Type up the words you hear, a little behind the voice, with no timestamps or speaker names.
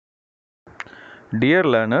Dear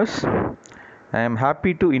learners, I am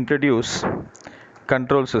happy to introduce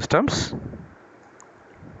control systems.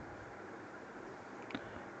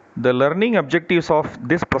 The learning objectives of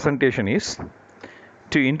this presentation is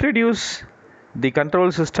to introduce the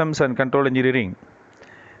control systems and control engineering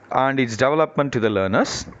and its development to the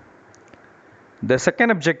learners. The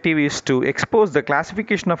second objective is to expose the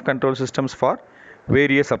classification of control systems for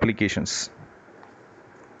various applications.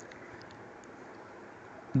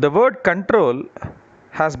 The word control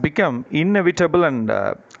has become inevitable and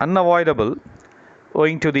unavoidable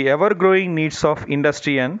owing to the ever-growing needs of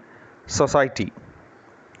industry and society.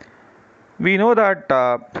 We know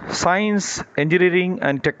that science, engineering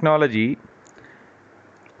and technology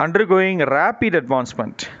undergoing rapid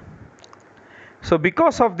advancement. So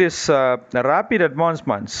because of this rapid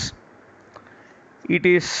advancements, it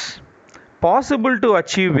is possible to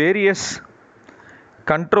achieve various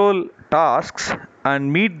control tasks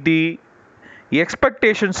and meet the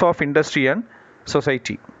expectations of industry and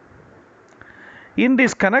society. In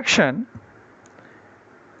this connection,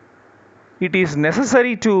 it is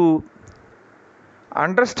necessary to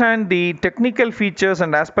understand the technical features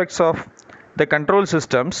and aspects of the control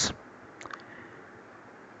systems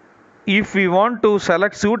if we want to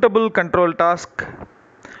select suitable control task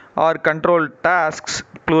or control tasks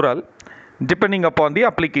plural depending upon the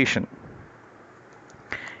application.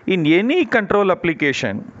 In any control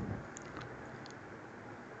application,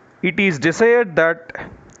 it is desired that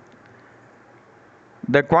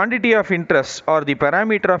the quantity of interest or the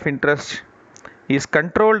parameter of interest is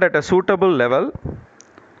controlled at a suitable level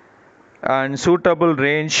and suitable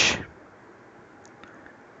range.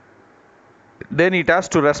 Then it has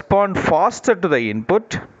to respond faster to the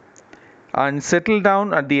input and settle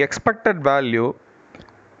down at the expected value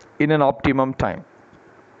in an optimum time.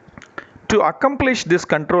 To accomplish this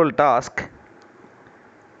control task,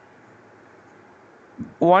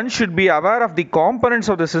 one should be aware of the components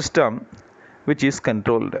of the system which is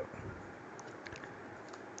controlled.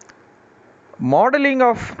 Modeling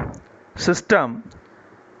of system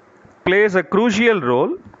plays a crucial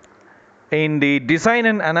role in the design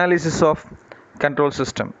and analysis of control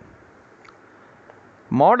system.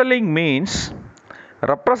 Modeling means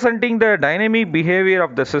representing the dynamic behavior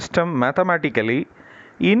of the system mathematically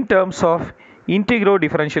in terms of integral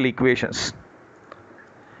differential equations.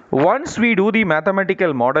 Once we do the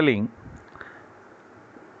mathematical modeling,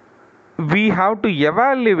 we have to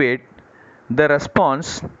evaluate the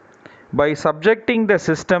response by subjecting the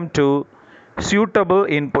system to suitable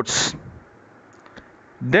inputs.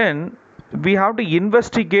 Then we have to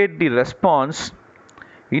investigate the response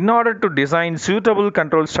in order to design suitable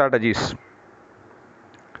control strategies.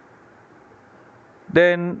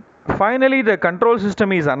 Then finally the control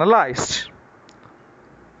system is analyzed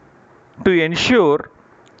to ensure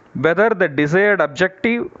whether the desired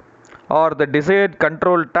objective or the desired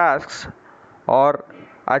control tasks are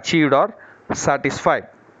achieved or satisfied.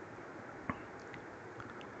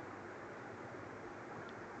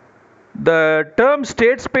 The term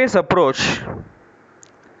state space approach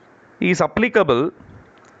is applicable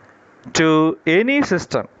to any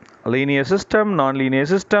system, linear system, non-linear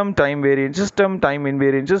system, time variant system, time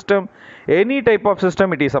invariant system, any type of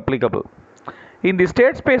system it is applicable. In the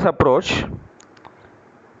state space approach,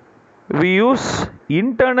 we use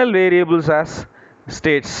internal variables as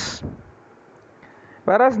states,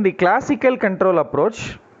 whereas in the classical control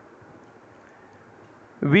approach,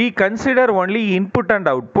 we consider only input and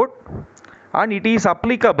output, and it is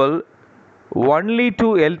applicable only to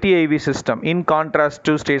LTIV system in contrast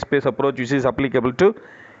to state space approach which is applicable to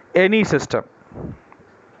any system.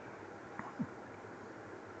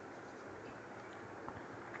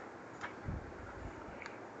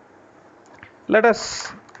 Let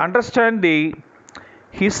us understand the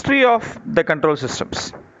history of the control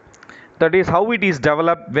systems, that is how it is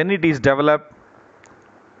developed, when it is developed,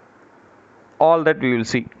 all that we will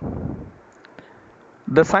see.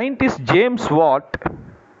 The scientist James Watt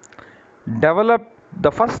developed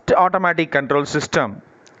the first automatic control system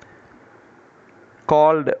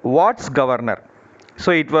called Watt's governor.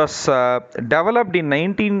 So it was developed in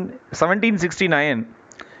 1769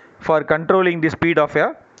 for controlling the speed of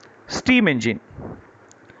a steam engine.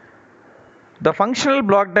 The functional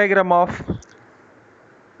block diagram of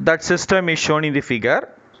that system is shown in the figure.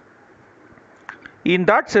 In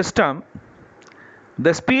that system,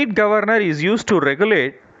 the speed governor is used to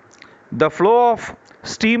regulate the flow of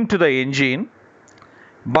steam to the engine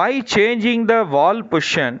by changing the valve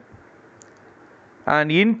position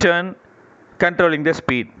and in turn controlling the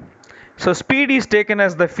speed. So speed is taken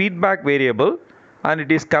as the feedback variable and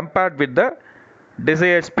it is compared with the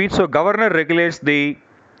desired speed. So governor regulates the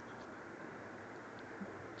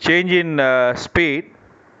change in speed,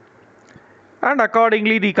 and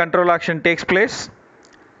accordingly the control action takes place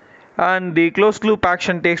and the closed loop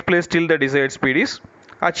action takes place till the desired speed is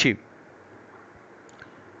achieved.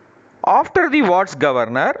 After the Watts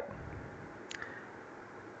governor,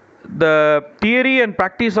 the theory and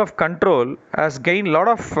practice of control has gained a lot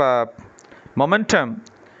of momentum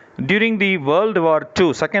during the World War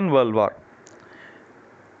II, Second World War.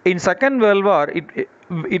 In Second World War,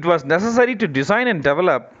 it was necessary to design and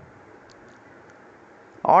develop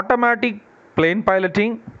automatic plane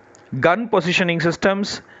piloting, gun positioning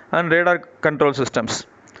systems and radar control systems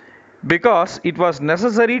because it was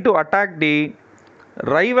necessary to attack the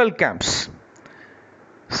rival camps.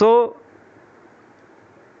 So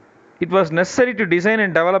it was necessary to design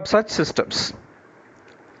and develop such systems.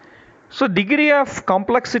 So degree of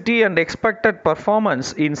complexity and expected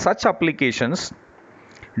performance in such applications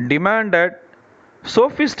demanded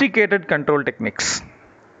sophisticated control techniques.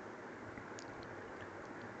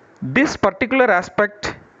 This particular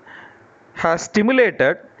aspect has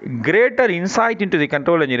stimulated greater insight into the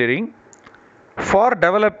control engineering for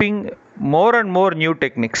developing more and more new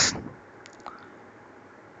techniques.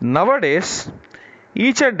 Nowadays,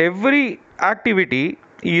 each and every activity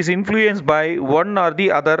is influenced by one or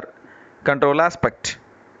the other control aspect.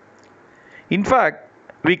 In fact,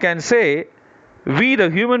 we can say we the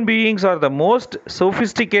human beings are the most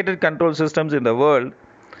sophisticated control systems in the world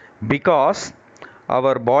because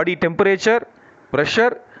our body temperature,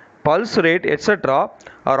 pressure, pulse rate, etc.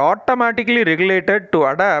 are automatically regulated to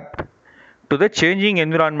adapt to the changing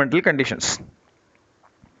environmental conditions.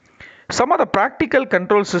 Some of the practical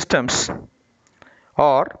control systems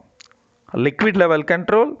are liquid level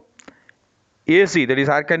control, AC, that is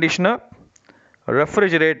air conditioner,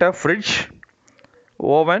 refrigerator, fridge,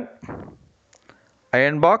 oven,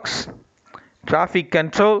 iron box, traffic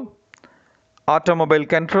control, automobile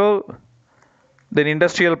control, then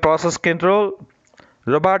industrial process control,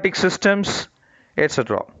 robotic systems,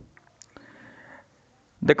 etc.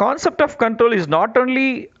 The concept of control is not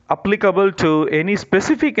only applicable to any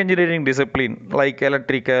specific engineering discipline like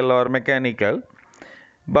electrical or mechanical,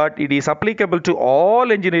 but it is applicable to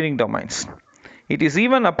all engineering domains. It is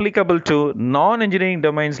even applicable to non-engineering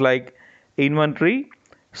domains like inventory,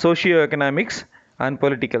 socio-economics, and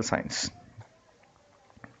political science.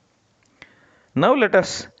 Now let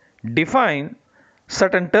us define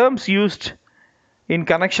certain terms used in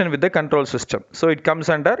connection with the control system. So it comes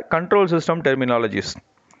under control system terminologies.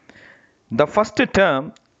 The first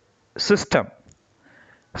term, system.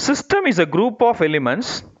 System is a group of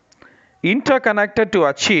elements interconnected to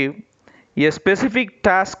achieve a specific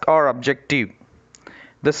task or objective.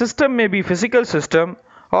 The system may be physical system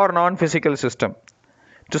or non-physical system.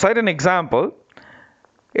 To cite an example,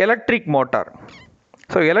 electric motor.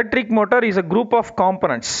 So electric motor is a group of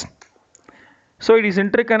components. So it is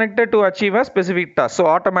interconnected to achieve a specific task. So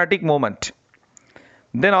automatic movement.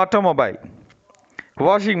 Then automobile,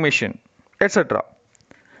 washing machine, etc.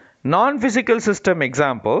 Non-physical system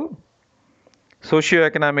example,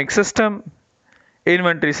 socio-economic system,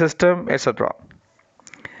 inventory system, etc.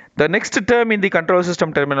 The next term in the control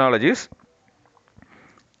system terminologies,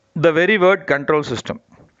 the very word control system.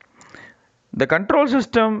 The control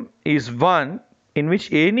system is one in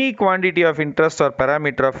which any quantity of interest or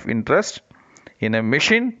parameter of interest in a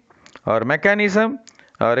machine or mechanism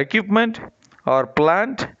or equipment or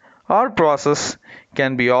plant or process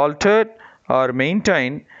can be altered or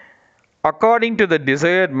maintained according to the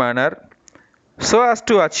desired manner so as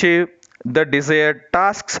to achieve the desired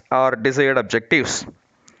tasks or desired objectives.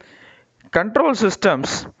 Control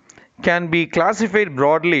systems can be classified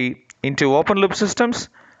broadly into open loop systems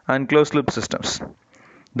and closed loop systems.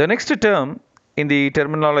 The next term in the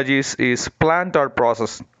terminologies is plant or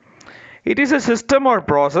process. It is a system or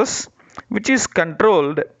process which is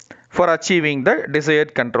controlled for achieving the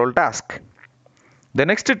desired control task. The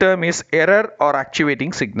next term is error or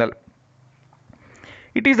actuating signal.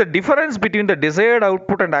 It is the difference between the desired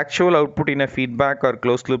output and actual output in a feedback or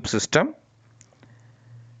closed loop system.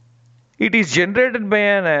 It is generated by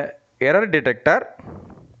an error detector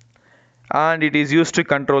and it is used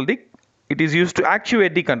to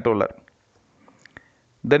actuate the controller.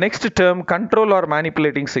 The next term, control or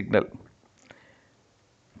manipulating signal.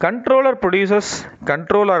 Controller produces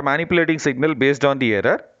control or manipulating signal based on the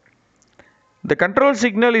error. The control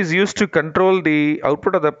signal is used to control the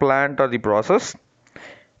output of the plant or the process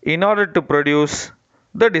in order to produce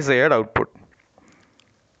the desired output.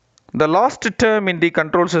 The last term in the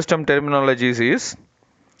control system terminologies is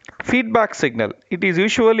feedback signal. It is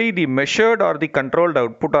usually the measured or the controlled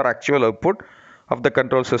output or actual output of the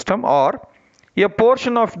control system or a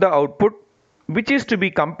portion of the output which is to be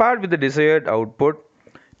compared with the desired output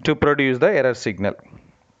to produce the error signal.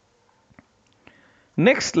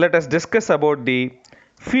 Next, let us discuss about the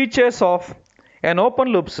features of an open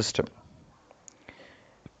loop system.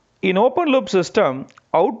 In open loop system,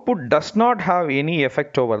 output does not have any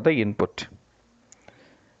effect over the input.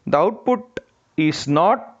 The output is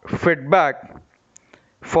not fed back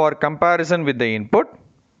for comparison with the input.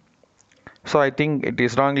 So I think it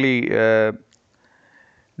is wrongly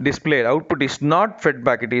displayed. Output is not fed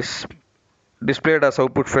back. It is displayed as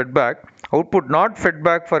output fed back. Output not fed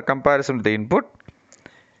back for comparison with the input.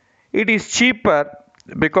 It is cheaper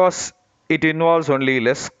because it involves only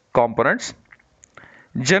less components.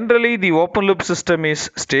 Generally, the open loop system is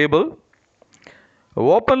stable.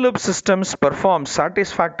 Open loop systems perform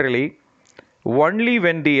satisfactorily only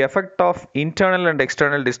when the effect of internal and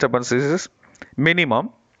external disturbances is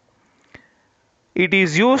minimum. It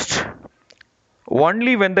is used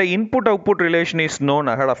only when the input-output relation is known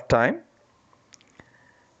ahead of time.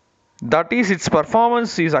 That is, its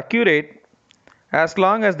performance is accurate as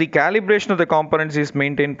long as the calibration of the components is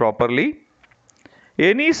maintained properly.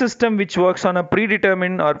 Any system which works on a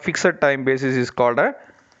predetermined or fixed time basis is called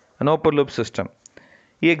an open loop system.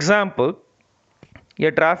 Example,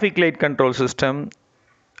 a traffic light control system,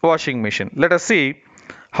 washing machine. Let us see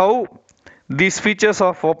how these features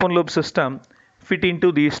of open loop system fit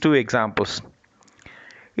into these two examples.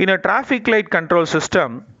 In a traffic light control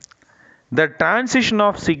system, the transition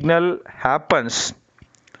of signal happens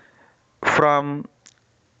from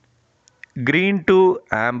green to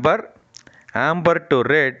amber, amber to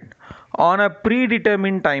red on a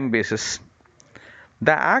predetermined time basis.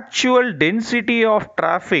 The actual density of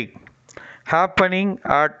traffic happening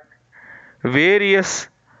at various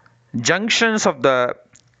junctions of the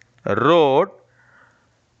road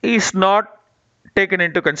is not taken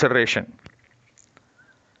into consideration.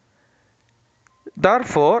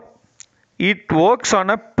 Therefore, it works on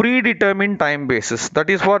a predetermined time basis. That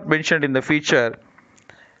is what mentioned in the feature,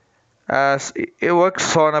 as it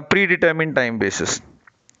works on a predetermined time basis.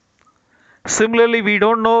 Similarly, we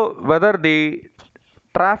don't know whether the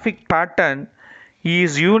traffic pattern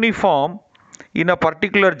is uniform in a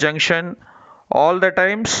particular junction all the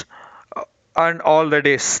times and all the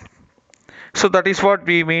days. So that is what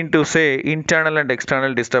we mean to say internal and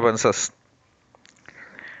external disturbances.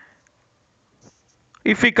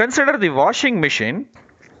 If we consider the washing machine,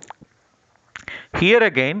 here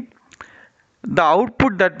again the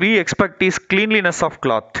output that we expect is cleanliness of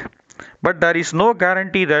cloth, but there is no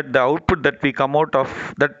guarantee that the output that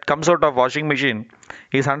comes out of washing machine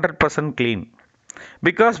is 100% clean,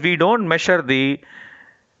 because we don't measure the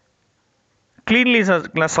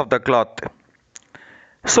cleanliness of the cloth.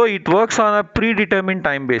 So it works on a predetermined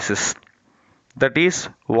time basis, that is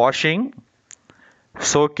washing,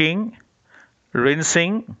 soaking,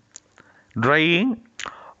 rinsing, drying.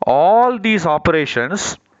 All these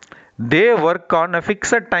operations, they work on a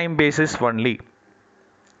fixed time basis only.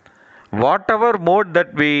 Whatever mode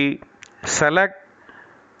that we select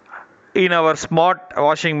in our smart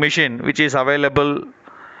washing machine, which is available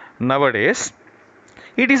nowadays,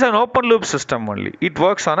 it is an open loop system only. It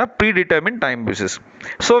works on a predetermined time basis.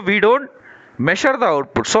 So we don't measure the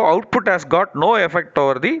output. So output has got no effect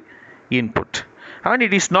over the input, and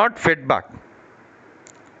it is not fed back.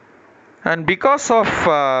 And because of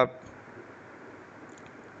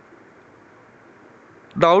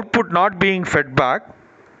the output not being fed back,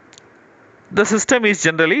 the system is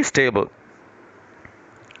generally stable.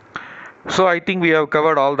 So I think we have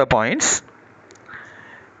covered all the points.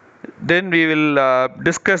 Then we will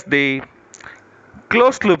discuss the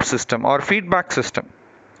closed loop system or feedback system.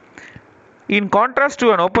 In contrast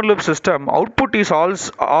to an open loop system, output is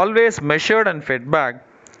always measured and fed back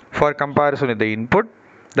for comparison with the input.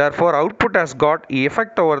 Therefore, output has got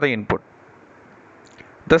effect over the input.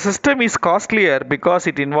 The system is costlier because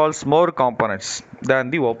it involves more components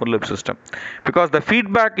than the open loop system, because the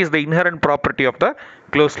feedback is the inherent property of the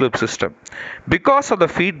closed loop system. Because of the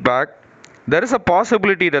feedback, there is a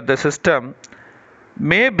possibility that the system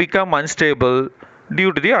may become unstable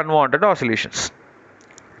due to the unwanted oscillations.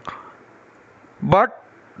 But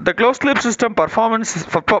the closed loop system performs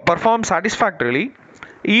satisfactorily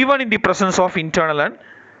even in the presence of internal and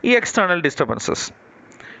external disturbances.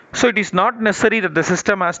 So it is not necessary that the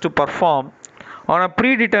system has to perform on a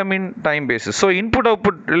predetermined time basis. So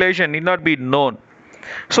input-output relation need not be known.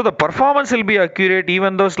 So the performance will be accurate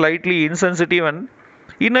even though slightly insensitive and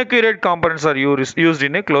inaccurate components are used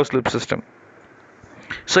in a closed loop system.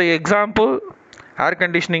 So example, air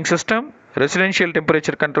conditioning system, residential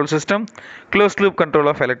temperature control system, closed loop control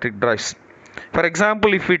of electric drives. For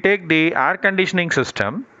example, if we take the air conditioning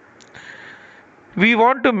system, We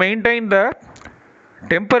want to maintain the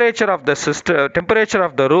temperature of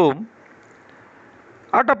the room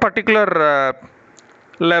at a particular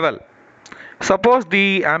level. Suppose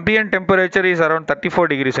the ambient temperature is around 34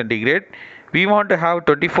 degrees centigrade. We want to have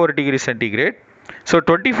 24 degrees centigrade. So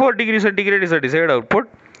 24 degrees centigrade is the desired output.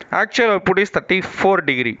 Actual output is 34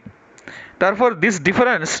 degree. Therefore, this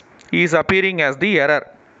difference is appearing as the error.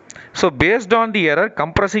 So based on the error,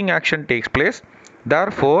 compressing action takes place.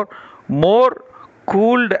 Therefore, more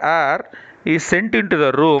cooled air is sent into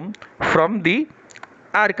the room from the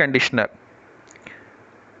air conditioner.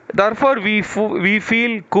 Therefore, we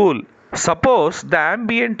feel cool. Suppose the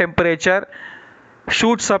ambient temperature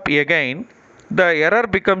shoots up again, the error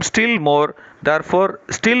becomes still more, therefore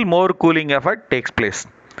still more cooling effect takes place.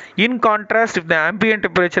 In contrast, if the ambient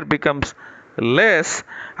temperature becomes less,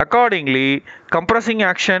 accordingly compressing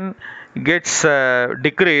action gets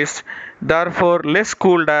decreased, therefore less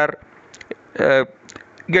cooled air uh,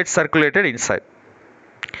 gets circulated inside.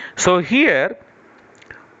 So here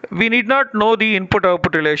we need not know the input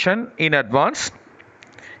output relation in advance.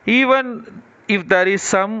 Even if there is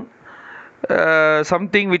something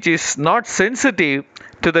which is not sensitive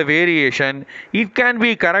to the variation, it can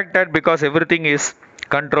be corrected because everything is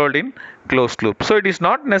controlled in closed loop. So it is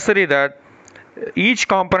not necessary that each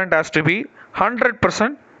component has to be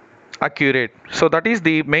 100% accurate. So that is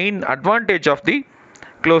the main advantage of the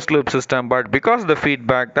closed loop system. But because of the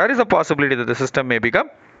feedback, there is a possibility that the system may become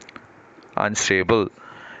unstable.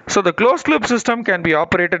 So the closed loop system can be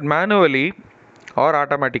operated manually or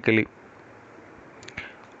automatically.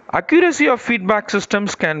 Accuracy of feedback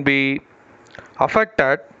systems can be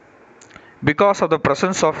affected because of the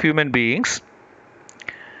presence of human beings.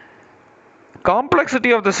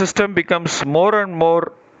 Complexity of the system becomes more and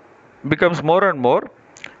more,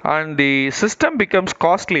 and the system becomes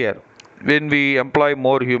costlier when we employ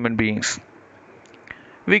more human beings.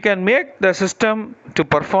 We can make the system to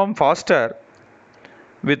perform faster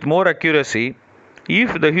with more accuracy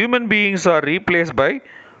if the human beings are replaced by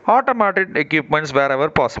automated equipments wherever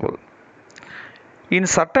possible. In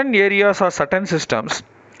certain areas or certain systems,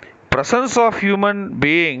 presence of human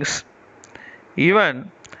beings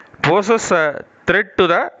even poses a threat to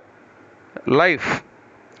the life.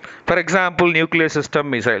 For example, nuclear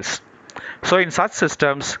system missiles. So in such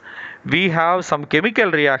systems, we have some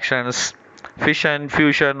chemical reactions, fission,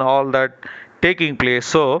 fusion, all that taking place.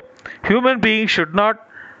 So human beings should not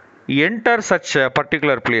enter such a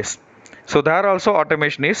particular place. So there also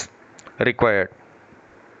automation is required.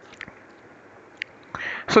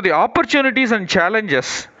 So the opportunities and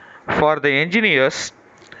challenges for the engineers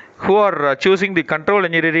who are choosing the control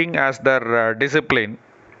engineering as their discipline,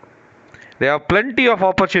 they have plenty of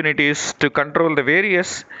opportunities to control the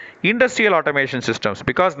various industrial automation systems,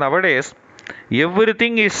 because nowadays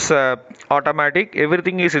everything is automatic,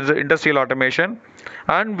 everything is industrial automation,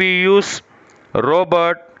 and we use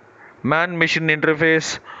robot, man machine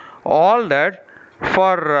interface, all that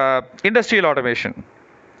for industrial automation.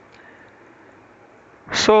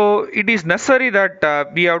 So it is necessary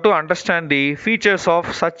that we have to understand the features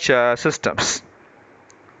of such systems.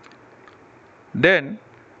 Then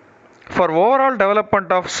for overall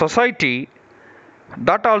development of society,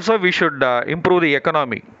 that also we should improve the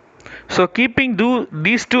economy. So keeping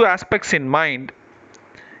these two aspects in mind,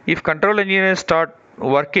 if control engineers start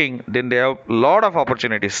working, then they have a lot of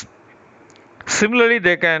opportunities. Similarly,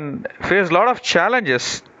 they can face a lot of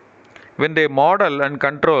challenges when they model and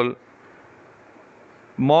control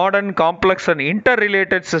modern, complex and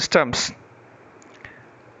interrelated systems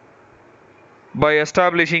by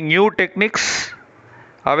establishing new techniques,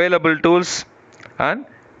 available tools and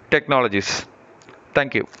technologies.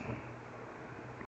 Thank you.